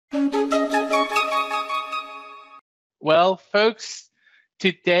Well, folks,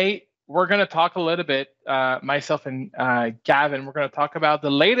 today we're going to talk a little bit, myself and Gavin, we're going to talk about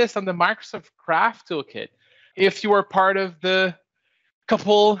the latest on the Microsoft Graph Toolkit. If you were part of the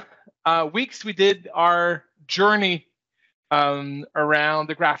couple weeks we did our journey around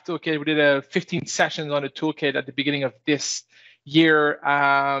the Graph Toolkit, we did 15 sessions on the toolkit at the beginning of this year.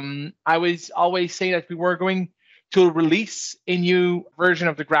 I was always saying that we were going to release a new version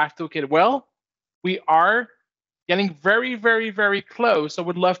of the Graph Toolkit. Well, we are getting very, very, very close. I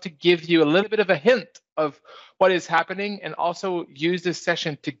would love to give you a little bit of a hint of what is happening and also use this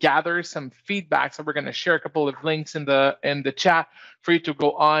session to gather some feedback. So we're going to share a couple of links in the chat for you to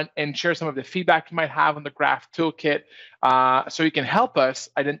go on and share some of the feedback you might have on the Graph Toolkit, so you can help us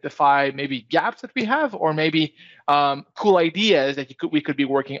identify maybe gaps that we have, or maybe cool ideas that we could be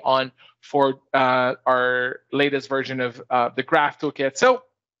working on for our latest version of the Graph Toolkit. So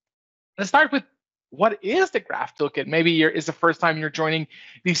let's start with, what is the Graph Toolkit? Maybe it's the first time you're joining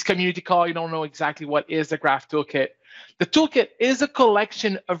this community call. You don't know exactly what is the Graph Toolkit. The toolkit is a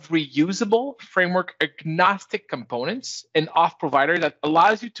collection of reusable framework agnostic components and auth provider that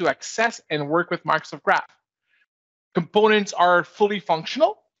allows you to access and work with Microsoft Graph. Components are fully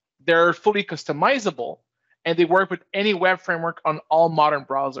functional, they're fully customizable, and they work with any web framework on all modern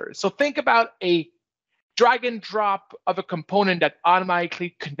browsers. So think about a drag and drop of a component that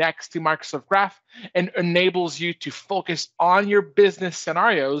automatically connects to Microsoft Graph and enables you to focus on your business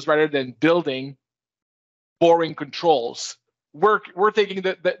scenarios rather than building boring controls. We're taking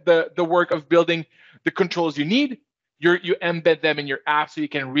the work of building the controls you need. You embed them in your app so you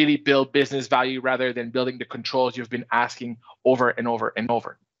can really build business value rather than building the controls you've been asking over and over and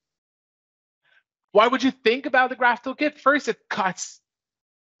over. Why would you think about the Graph Toolkit? First, it cuts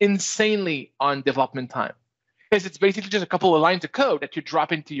insanely on development time, because it's basically just a couple of lines of code that you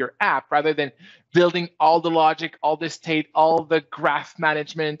drop into your app rather than building all the logic, all the state, all the graph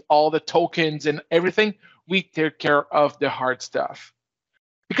management, all the tokens and everything. We take care of the hard stuff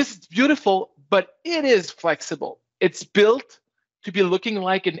because it's beautiful, but it is flexible. It's built to be looking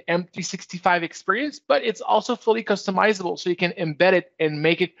like an M365 experience, but it's also fully customizable, so you can embed it and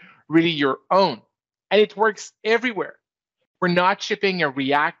make it really your own. And it works everywhere. We're not shipping a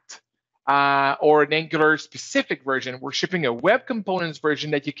React or an Angular specific version. We're shipping a web components version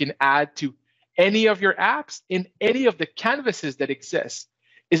that you can add to any of your apps in any of the canvases that exist.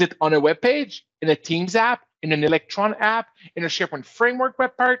 Is it on a web page, in a Teams app, in an Electron app, in a SharePoint framework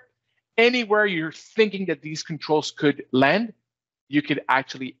web part? Anywhere you're thinking that these controls could land, you could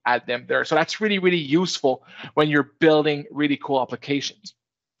actually add them there. So that's really, really useful when you're building really cool applications.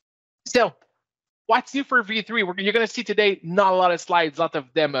 So what's new for V3? You're going to see today not a lot of slides, a lot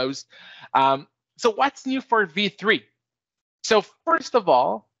of demos. So what's new for V3? So first of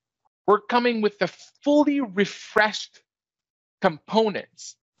all, we're coming with the fully refreshed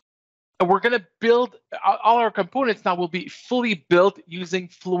components. And we're going to build, all our components now will be fully built using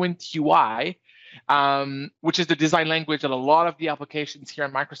Fluent UI, which is the design language that a lot of the applications here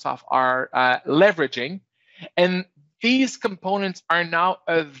at Microsoft are leveraging. And these components are now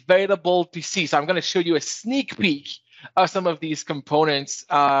available to see. So I'm going to show you a sneak peek of some of these components.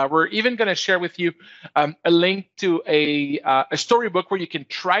 We're even going to share with you a link to a storybook where you can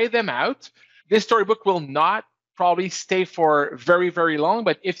try them out. This storybook will not probably stay for very, very long,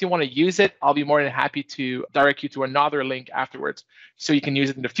 but if you want to use it, I'll be more than happy to direct you to another link afterwards so you can use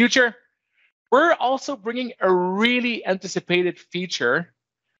it in the future. We're also bringing a really anticipated feature.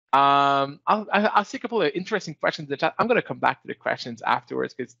 I'll see a couple of interesting questions in the chat. I'm going to come back to the questions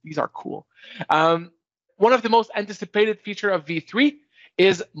afterwards because these are cool. One of the most anticipated feature of V3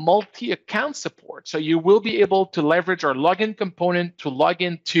 is multi-account support. So you will be able to leverage our login component to log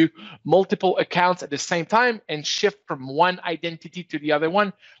into multiple accounts at the same time and shift from one identity to the other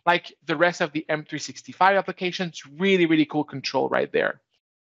one, like the rest of the M365 applications. Really, really cool control right there.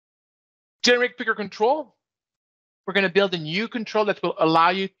 Generic picker control. We're going to build a new control that will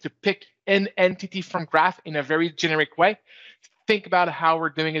allow you to pick an entity from Graph in a very generic way. Think about how we're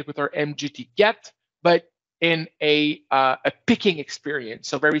doing it with our MGT get, but in a picking experience,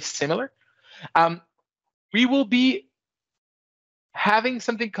 so very similar. We will be having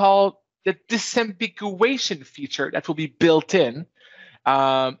something called the disambiguation feature that will be built in.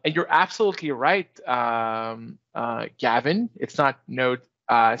 And you're absolutely right, Gavin. It's not Node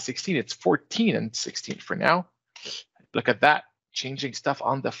 16, it's 14 and 16 for now. Look at that, changing stuff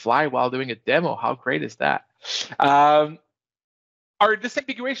on the fly while doing a demo. How great is that? Our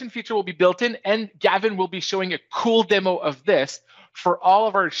disambiguation feature will be built in, and Gavin will be showing a cool demo of this for all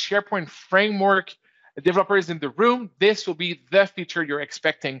of our SharePoint framework developers in the room, this will be the feature you're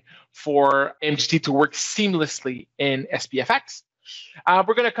expecting for MGT to work seamlessly in SPFX.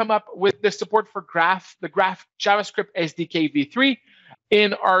 We're going to come up with the support for the Graph JavaScript SDK v3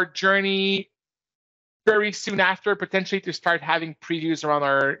 in our journey very soon after, potentially to start having previews around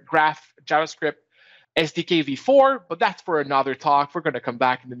our Graph JavaScript SDK v4, but that's for another talk. We're going to come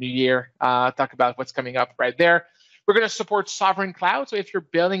back in the new year, talk about what's coming up right there. We're going to support sovereign cloud. So if you're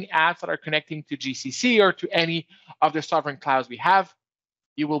building apps that are connecting to GCC or to any of the sovereign clouds we have,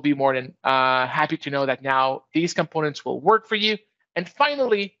 you will be more than happy to know that now these components will work for you. And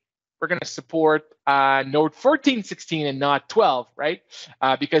finally, we're going to support Node 14, 16, and not 12, right?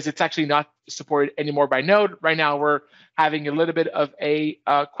 Because it's actually not supported anymore by Node. Right now, we're having a little bit of a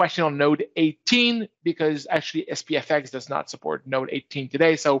question on Node 18 because actually SPFX does not support Node 18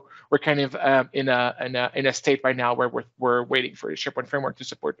 today. So we're kind of in a state right now where we're waiting for the SharePoint framework to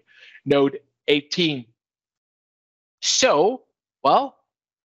support Node 18. So, well,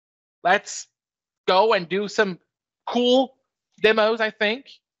 let's go and do some cool demos, I think.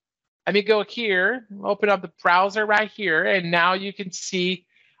 Let me go here, open up the browser right here, and now you can see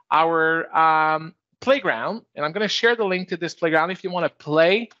our playground. And I'm going to share the link to this playground if you want to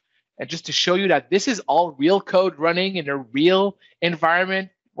play, and just to show you that this is all real code running in a real environment.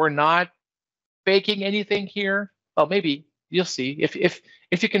 We're not faking anything here. Well, maybe you'll see.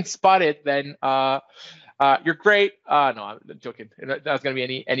 If you can spot it, then you're great. No, I'm joking. There's not going to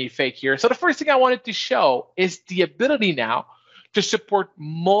be any fake here. So the first thing I wanted to show is the ability now to support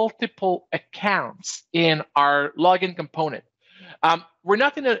multiple accounts in our login component. We're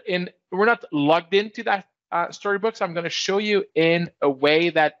not logged into that storybook, so I'm going to show you in a way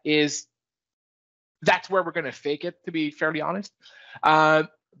that's where we're going to fake it, to be fairly honest.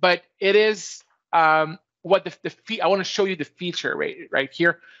 But it is what I want to show you the feature right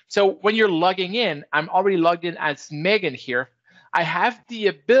here. So when you're logging in, I'm already logged in as Megan here. I have the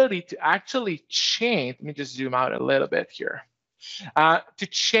ability to actually change. Let me just zoom out a little bit here. To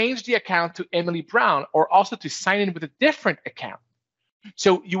change the account to Emily Brown, or also to sign in with a different account.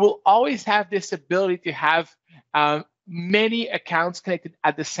 So you will always have this ability to have many accounts connected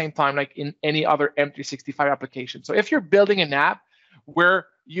at the same time, like in any other M365 application. So if you're building an app where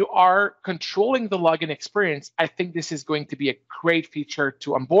you are controlling the login experience, I think this is going to be a great feature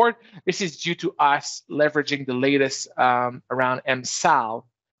to onboard. This is due to us leveraging the latest around MSAL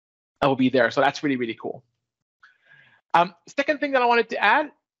that will be there. So that's really, really cool. Second thing that I wanted to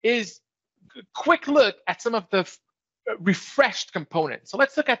add is a quick look at some of the refreshed components. So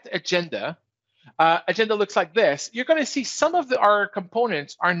let's look at the agenda. Agenda looks like this. You're going to see some of our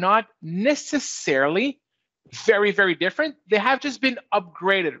components are not necessarily very, very different. They have just been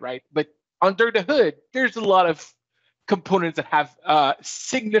upgraded, right? But under the hood, there's a lot of components that have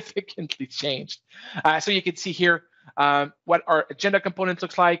significantly changed. So you can see here what our agenda component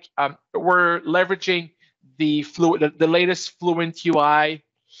looks like. We're leveraging the latest Fluent UI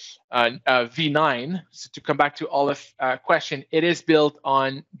v9. So to come back to Olive's question, it is built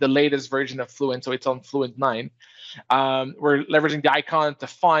on the latest version of Fluent, so it's on Fluent 9. We're leveraging the icon, the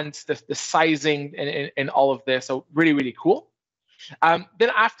fonts, the sizing, and all of this. So really, really cool.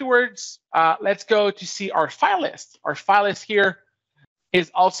 Then afterwards, let's go to see our file list. Our file list here is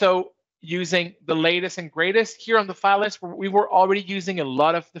also using the latest and greatest. Here on the file list, we were already using a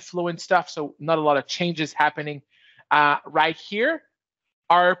lot of the Fluent stuff, so not a lot of changes happening right here.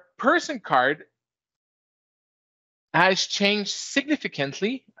 Our person card has changed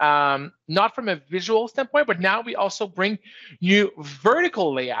significantly, not from a visual standpoint, but now we also bring new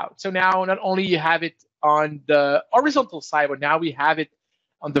vertical layout. So now not only you have it on the horizontal side, but now we have it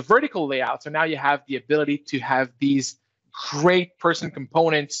on the vertical layout. So now you have the ability to have these great person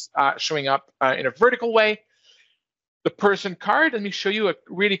components showing up in a vertical way. The person card, let me show you a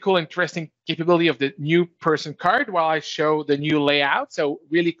really cool, interesting capability of the new person card while I show the new layout. So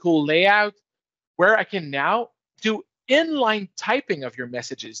really cool layout where I can now do inline typing of your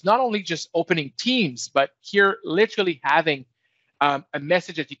messages, not only just opening Teams, but here literally having a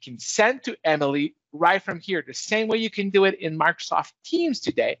message that you can send to Emily right from here, the same way you can do it in Microsoft Teams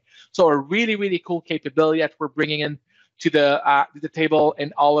today. So a really, really cool capability that we're bringing in to the table,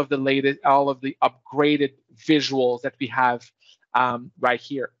 and all of the upgraded visuals that we have right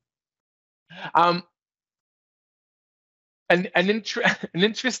here. An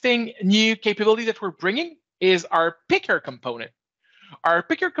interesting new capability that we're bringing is our picker component. Our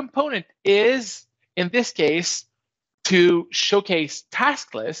picker component is, in this case, to showcase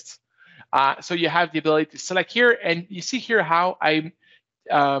task lists. So you have the ability to select here, and you see here how I'm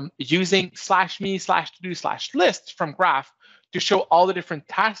using /me/to-do/list from Graph to show all the different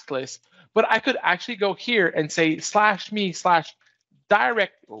task lists. but I could actually go here and say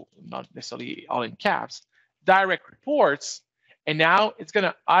 /me/direct, well, not necessarily all in caps, direct reports, and now it's going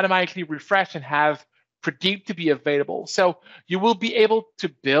to automatically refresh and have predict to be available. So you will be able to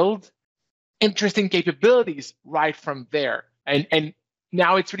build interesting capabilities right from there. And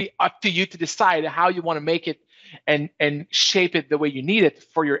now it's really up to you to decide how you want to make it and shape it the way you need it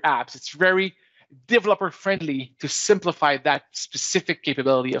for your apps. It's very developer friendly to simplify that specific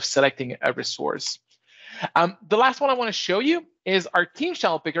capability of selecting a resource. The last one I want to show you is our theme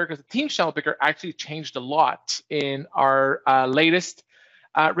channel picker, because the theme channel picker actually changed a lot in our latest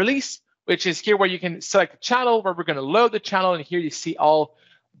release, which is here where you can select a channel where we're going to load the channel. And here you see all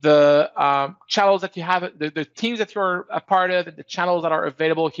the channels that you have, the teams that you're a part of, and the channels that are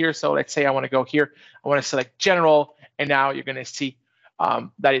available here. So let's say I want to go here. I want to select general. And now you're going to see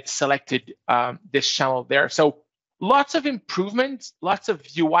that it's selected this channel there. So lots of improvements, lots of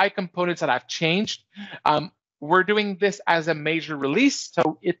UI components that have changed. We're doing this as a major release,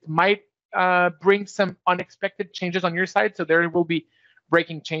 so it might bring some unexpected changes on your side. So there will be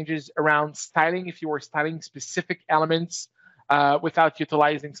breaking changes around styling if you are styling specific elements without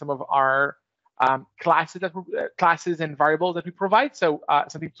utilizing some of our classes and variables that we provide. So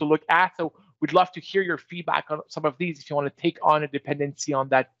something to look at. So we'd love to hear your feedback on some of these. If you want to take on a dependency on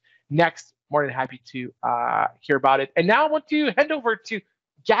that next, more than happy to hear about it. And now I want to hand over to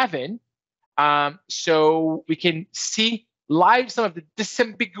Gavin so we can see live some of the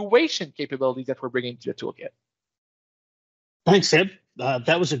disambiguation capabilities that we're bringing to the toolkit. Thanks, Seb.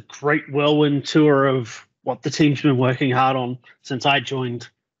 That was a great whirlwind tour of what the team's been working hard on since I joined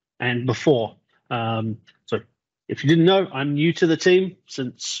and before. So if you didn't know, I'm new to the team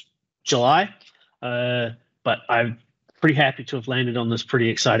since July, but I'm pretty happy to have landed on this pretty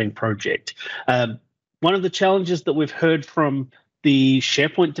exciting project. One of the challenges that we've heard from the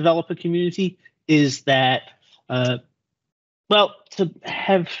SharePoint developer community is that, well, to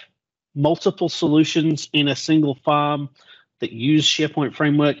have multiple solutions in a single farm that use SharePoint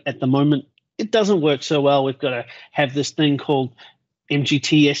framework at the moment, it doesn't work so well. We've got to have this thing called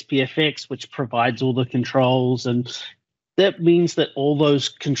MGT SPFX, which provides all the controls, and that means that all those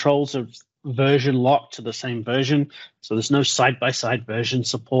controls are version locked to the same version. So there's no side-by-side version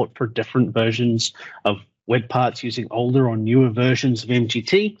support for different versions of web parts using older or newer versions of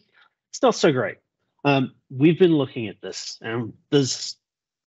MGT. It's not so great. We've been looking at this. There's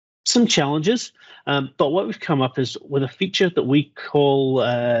some challenges, but what we've come up is with a feature that we call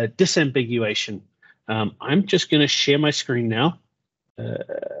disambiguation. I'm just going to share my screen now.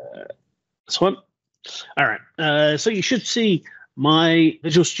 This one. All right. So you should see my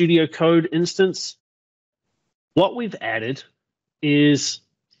Visual Studio Code instance. What we've added is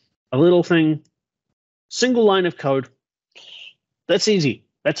a little thing, single line of code. That's easy.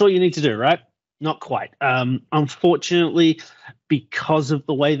 That's all you need to do, right? Not quite. Unfortunately, because of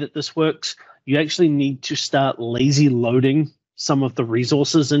the way that this works, you actually need to start lazy loading some of the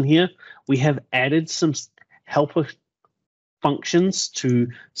resources in here. We have added some helper functions to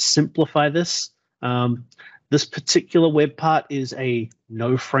simplify this. This particular web part is a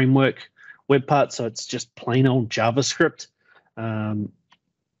no framework web part, so it's just plain old JavaScript. If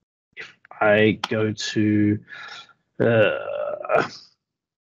I go to,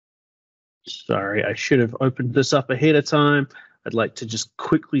 sorry, I should have opened this up ahead of time. I'd like to just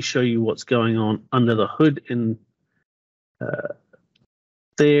quickly show you what's going on under the hood in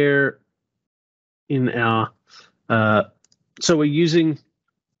there in our, so we're using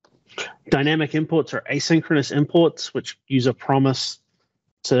dynamic imports or asynchronous imports, which use a promise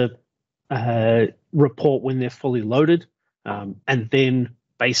to report when they're fully loaded. And then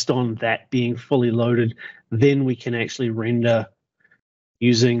based on that being fully loaded, then we can actually render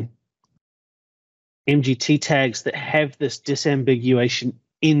using MGT tags that have this disambiguation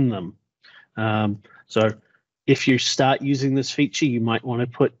in them. So if you start using this feature, you might want to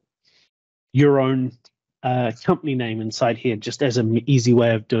put your own company name inside here just as an easy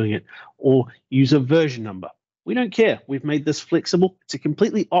way of doing it, or use a version number. We don't care. We've made this flexible. It's a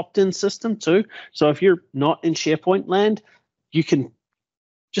completely opt-in system too. So if you're not in SharePoint land, you can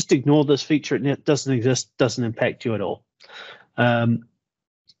just ignore this feature. It doesn't exist, doesn't impact you at all.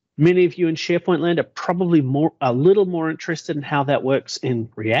 Many of you in SharePoint land are probably a little more interested in how that works in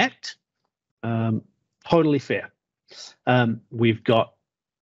React. Totally fair. We've got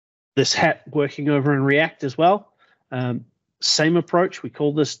this hat working over in React as well. Same approach. We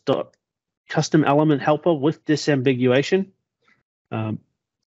call this custom element helper with disambiguation. And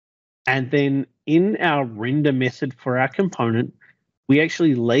then in our render method for our component, we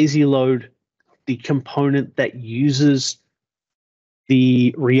actually lazy load the component that uses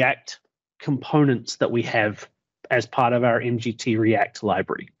the React components that we have as part of our MGT React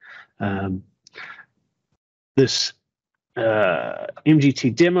library. This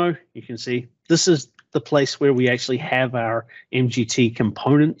MGT demo, you can see this is the place where we actually have our MGT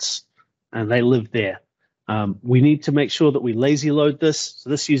components, and they live there. We need to make sure that we lazy load this. So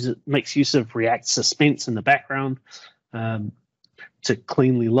this makes use of React suspense in the background to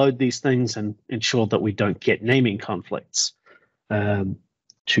cleanly load these things and ensure that we don't get naming conflicts.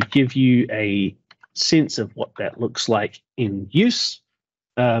 To give you a sense of what that looks like in use,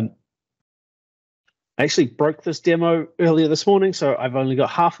 I actually broke this demo earlier this morning, so I've only got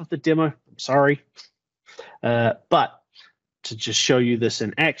half of the demo. I'm sorry. But to just show you this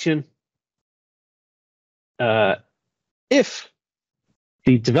in action, if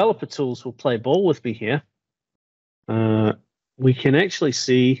the developer tools will play ball with me here, we can actually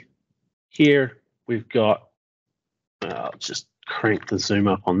see here we've got, I'll just crank the zoom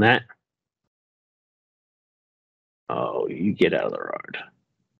up on that. Oh, you get out of the road.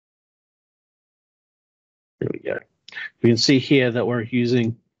 There we go. We can see here that we're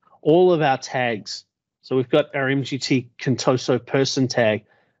using all of our tags. So we've got our MGT Contoso person tag,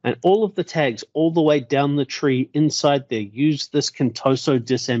 and all of the tags all the way down the tree inside there use this Contoso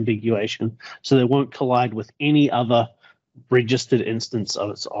disambiguation, so they won't collide with any other registered instance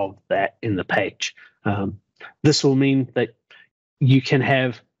of that in the page. This will mean that you can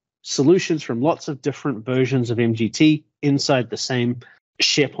have solutions from lots of different versions of MGT inside the same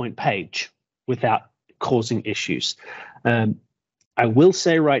SharePoint page without causing issues. I will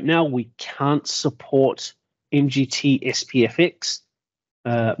say right now we can't support MGT SPFX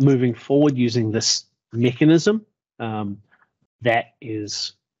moving forward using this mechanism. That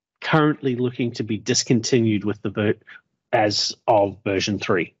is currently looking to be discontinued with the as of version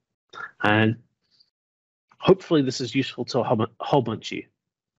 3. And hopefully this is useful to a whole bunch of you.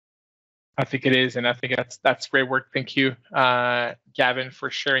 I think it is, and I think that's great work. Thank you, Gavin, for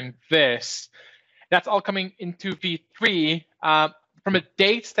sharing this. That's all coming into V3. From a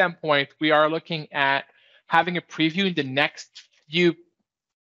date standpoint, we are looking at having a preview in the next few,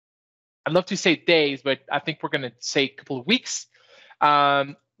 I'd love to say days, but I think we're going to say a couple of weeks,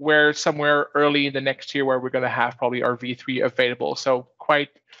 where somewhere early in the next year where we're going to have probably our V3 available. So quite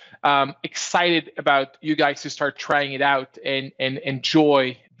excited about you guys to start trying it out and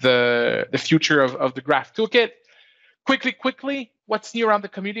enjoy the future of the Graph Toolkit. Quickly, what's new around the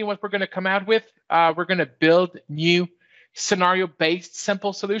community and what we're going to come out with? We're going to build new scenario-based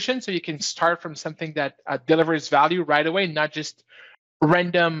simple solutions, so you can start from something that delivers value right away, not just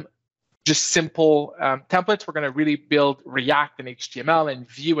random, just simple templates. We're going to really build React and HTML and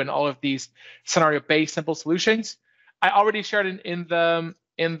Vue and all of these scenario-based simple solutions. I already shared in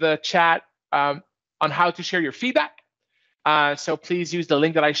the chat on how to share your feedback. So please use the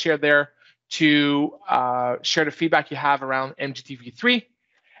link that I shared there to share the feedback you have around MGT v3.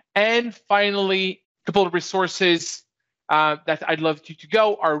 And finally, a couple of resources that I'd love you to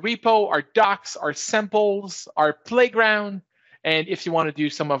go: our repo, our docs, our samples, our playground. And if you want to do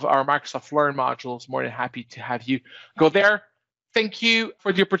some of our Microsoft Learn modules, more than happy to have you go there. Thank you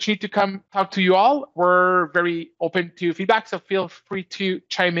for the opportunity to come talk to you all. We're very open to feedback, so feel free to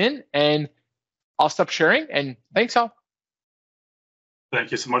chime in, and I'll stop sharing. And thanks all.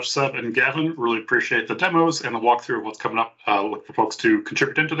 Thank you so much, Seb and Gavin. Really appreciate the demos and the walkthrough of what's coming up. Look for folks to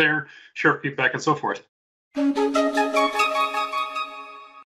contribute into there, share feedback, and so forth.